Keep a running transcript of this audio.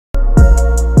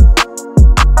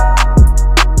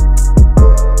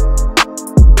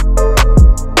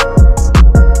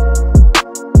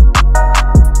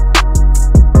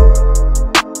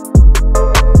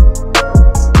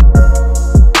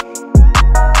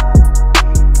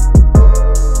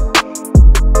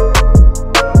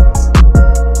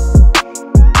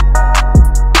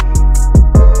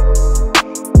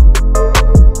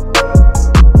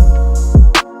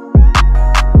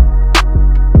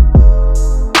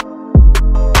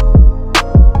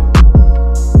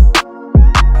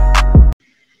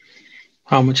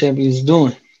How my champions is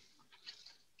doing?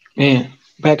 Man,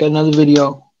 back at another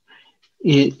video.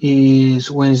 It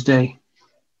is Wednesday,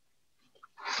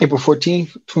 April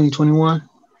 14th, 2021.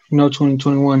 You know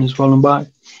 2021 is rolling by.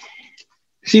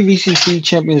 CVCC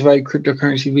Champions Value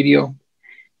Cryptocurrency video.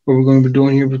 What we're going to be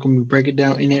doing here, we're going to be breaking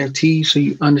down NFT so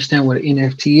you understand what an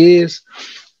NFT is,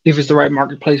 if it's the right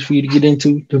marketplace for you to get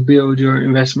into to build your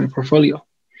investment portfolio.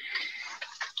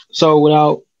 So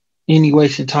without any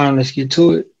wasted time, let's get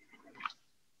to it.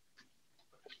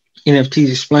 NFTs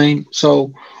explained.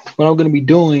 So what I'm going to be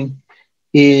doing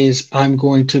is I'm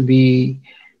going to be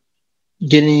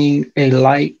getting a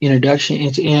light introduction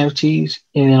into NFTs,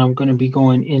 and then I'm going to be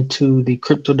going into the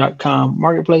crypto.com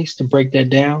marketplace to break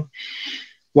that down,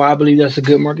 why I believe that's a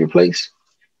good marketplace.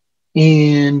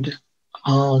 And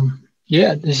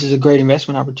yeah, this is a great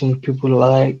investment opportunity for people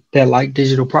that like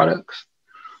digital products,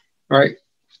 right?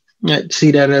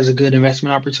 See that as a good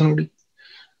investment opportunity.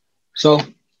 So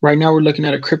right now we're looking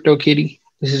at a crypto kitty.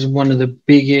 This is one of the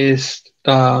biggest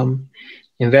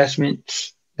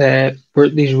investments that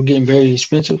these were getting very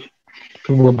expensive.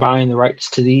 People were buying the rights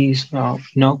to these.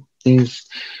 Things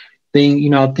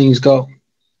go.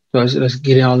 So let's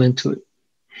get all into it.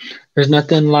 There's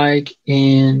nothing like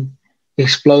an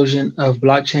explosion of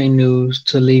blockchain news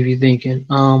to leave you thinking,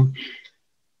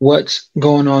 what's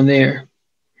going on there?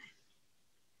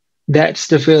 That's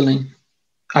the feeling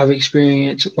I've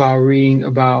experienced while reading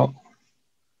about,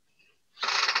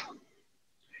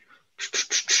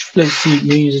 let's see,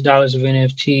 millions of dollars of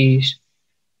NFTs,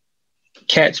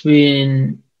 cats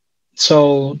being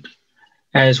sold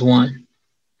as one.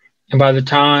 And by the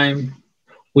time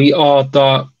we all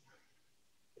thought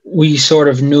we sort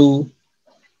of knew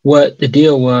what the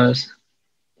deal was.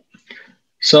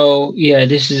 So yeah,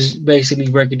 this is basically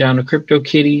breaking down the crypto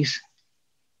kitties.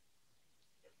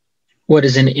 What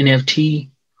is an NFT?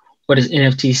 What does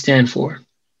NFT stand for?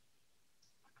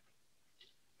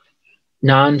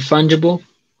 Non-fungible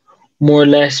more or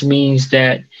less means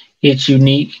that it's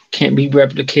unique, can't be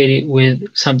replicated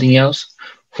with something else.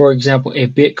 For example, a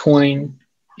Bitcoin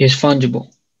is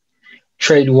fungible.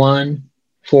 Trade one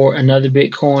for another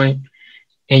Bitcoin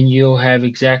and you'll have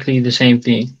exactly the same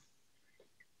thing.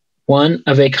 One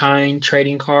of a kind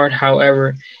trading card,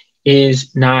 however,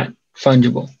 is not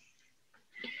fungible.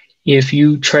 If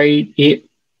you trade it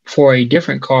for a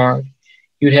different card,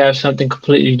 you'd have something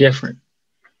completely different.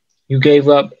 You gave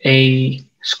up a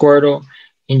Squirtle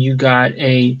and you got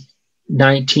a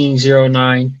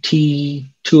 1909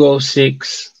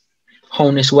 T206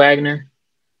 Honus Wagner,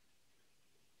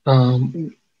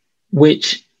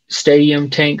 which Stadium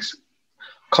Tanks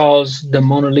calls the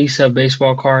Mona Lisa of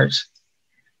baseball cards.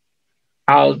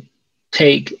 I'll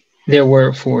take their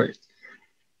word for it.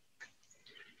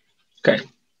 Okay.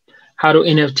 How do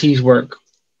NFTs work?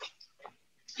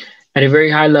 At a very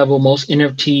high level, most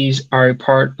NFTs are a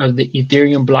part of the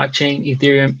Ethereum blockchain.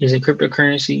 Ethereum is a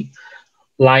cryptocurrency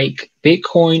like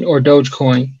Bitcoin or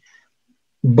Dogecoin,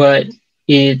 but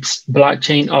its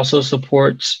blockchain also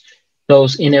supports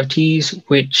those NFTs,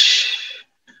 which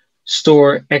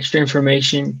store extra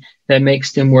information that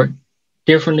makes them work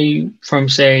differently from,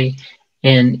 say,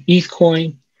 an ETH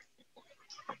coin.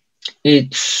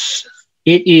 It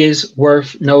is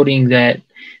worth noting that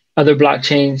other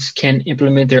blockchains can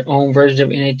implement their own version of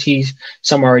NFTs.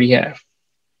 Some already have.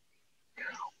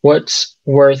 What's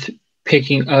worth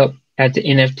picking up at the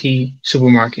NFT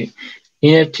supermarket?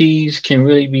 NFTs can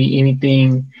really be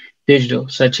anything digital,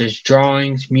 such as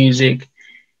drawings, music,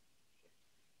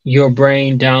 your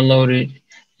brain downloaded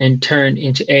and turned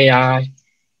into AI.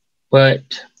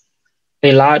 But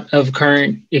a lot of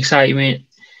current excitement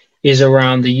is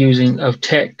around the using of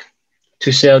tech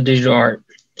to sell digital art.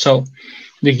 So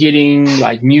they're getting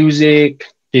like music,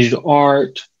 digital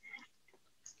art,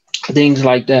 things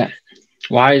like that.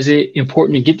 Why is it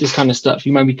important to get this kind of stuff?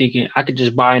 You might be thinking, I could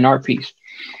just buy an art piece.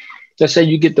 Let's say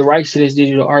you get the rights to this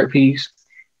digital art piece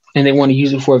and they want to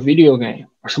use it for a video game,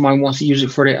 or somebody wants to use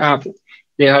it for their album.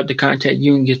 They'll have to contact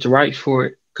you and get the rights for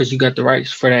it because you got the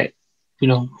rights for that,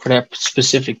 for that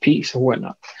specific piece or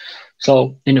whatnot.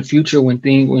 So in the future, when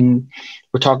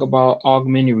we're talking about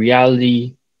augmented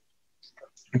reality,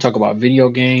 we talk about video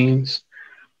games,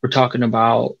 we're talking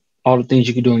about all the things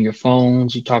you can do on your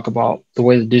phones. You talk about the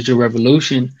way the digital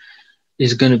revolution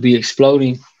is going to be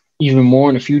exploding even more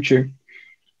in the future.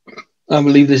 I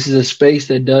believe this is a space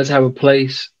that does have a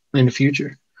place in the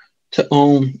future to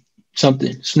own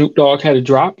something. Snoop Dogg had a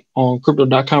drop on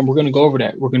crypto.com. We're going to go over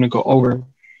that. We're going to go over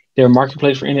their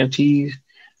marketplace for NFTs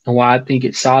and why I think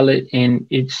it's solid and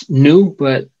it's new,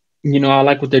 but I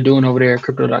like what they're doing over there at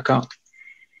crypto.com.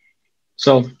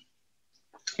 So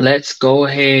let's go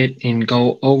ahead and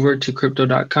go over to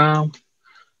crypto.com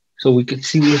so we can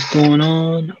see what's going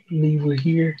on. I believe we're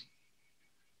here.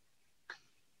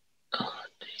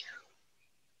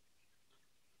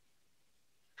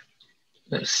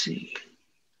 Let's see.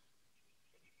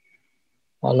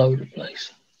 All over the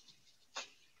place.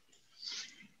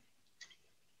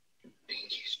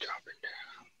 He's dropping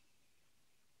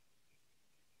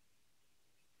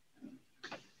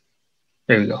down.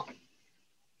 There we go.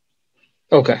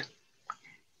 Okay.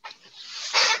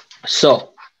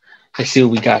 So let's see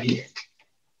what we got here.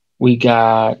 We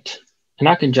got, and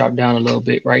I can drop down a little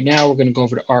bit. Right now, we're going to go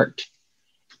over to art.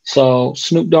 So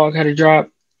Snoop Dogg had a drop,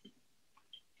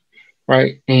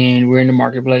 right? And we're in the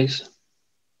marketplace.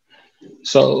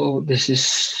 So this is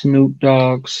Snoop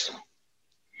Dogg's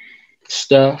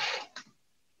stuff.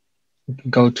 We can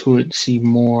go to it and see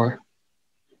more.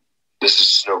 This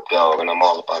is Snoop Dogg, and I'm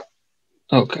all about.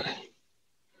 Okay.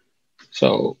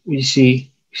 So we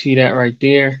see that right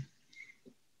there.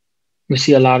 We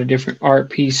see a lot of different art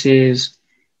pieces,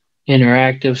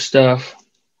 interactive stuff.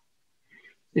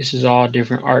 This is all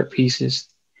different art pieces,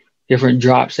 different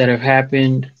drops that have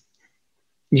happened.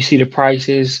 You see the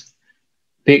prices.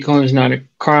 Bitcoin is not a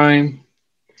crime,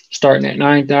 starting at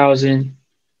 9,000.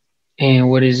 And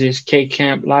what is this?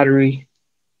 K-Camp lottery,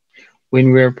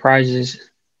 win rare prizes.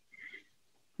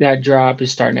 That drop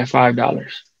is starting at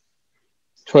 $5.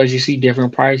 So as you see,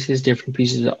 different prices, different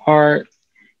pieces of art,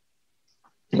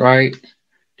 right?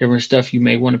 Different stuff you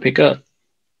may want to pick up.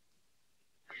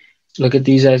 Look at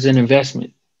these as an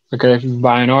investment. Look at if you're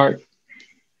buying art,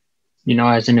 you know,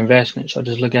 as an investment. So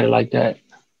just look at it like that.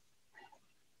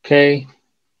 Okay.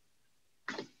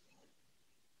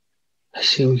 Let's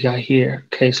see what we got here.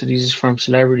 Okay, so these is from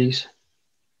celebrities.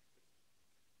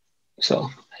 So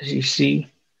as you see,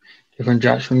 different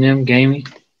drops from them. Gaming.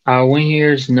 Our win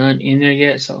here is none in there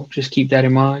yet, so just keep that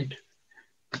in mind.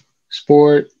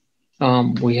 Sport.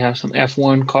 We have some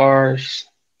F1 cars,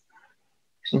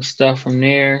 some stuff from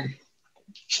there.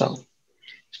 So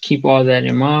keep all that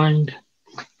in mind.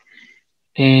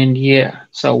 And yeah,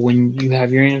 so when you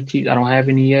have your NFTs, I don't have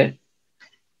any yet.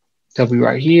 They'll be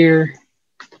right here.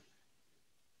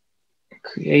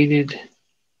 Created.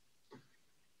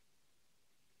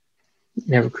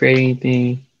 Never create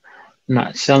anything.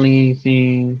 Not selling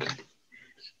anything.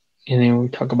 And then we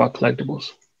talk about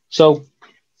collectibles. So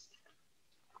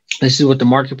this is what the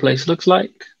marketplace looks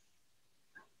like.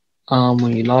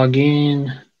 When you log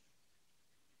in,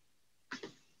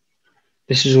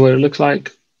 this is what it looks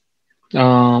like.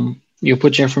 You'll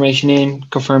put your information in,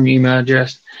 confirm your email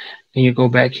address, and you go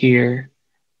back here,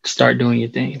 start doing your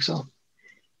thing. So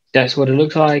that's what it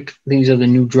looks like. These are the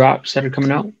new drops that are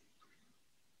coming out.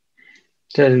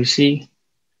 So as you see,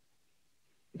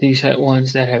 these are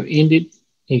ones that have ended.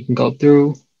 You can go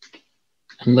through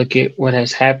and look at what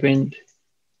has happened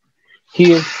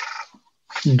here,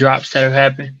 drops that have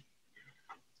happened.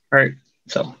 All right,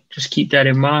 so just keep that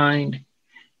in mind.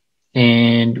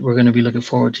 And we're going to be looking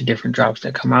forward to different drops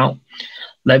that come out.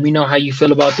 Let me know how you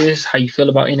feel about this, how you feel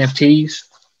about NFTs.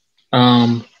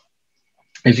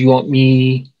 If you want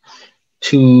me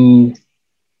to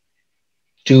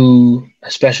do a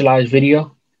specialized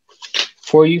video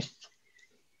for you,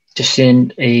 just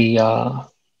send a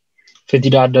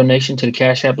 $50 donation to the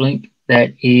Cash App link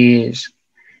that is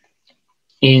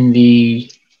in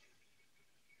the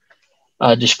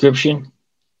description.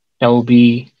 That will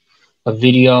be a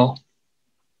video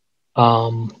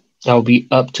that will be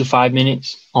up to 5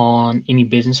 minutes on any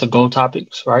business or goal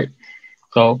topics, right?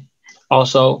 So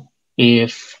also,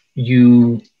 if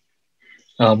you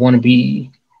want to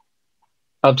be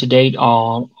up to date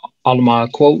on all of my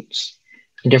quotes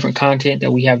and different content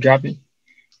that we have dropping,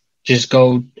 just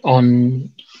go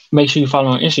on, make sure you follow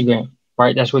on Instagram,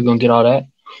 right? That's where you're going to get all that.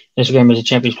 Instagram is a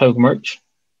Champions Playbook merch,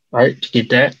 right? To get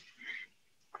that.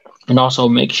 And also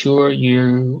make sure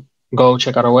you go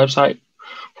check out our website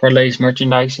for latest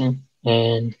merchandising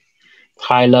and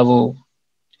high level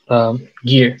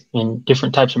gear and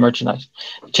different types of merchandise.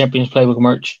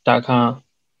 ChampionsPlaybookMerch.com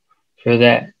for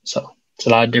that. So it's a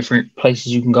lot of different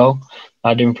places you can go, a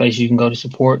lot of different places you can go to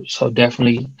support. So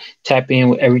definitely tap in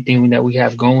with everything that we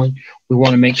have going. We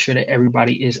want to make sure that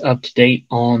everybody is up to date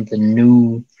on the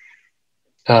new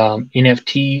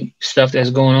NFT stuff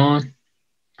that's going on.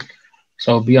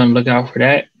 So be on the lookout for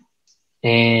that.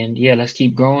 And yeah, let's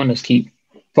keep growing. Let's keep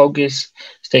focused.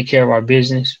 Let's take care of our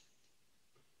business.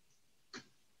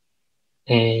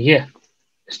 And yeah,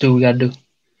 let's do what we got to do.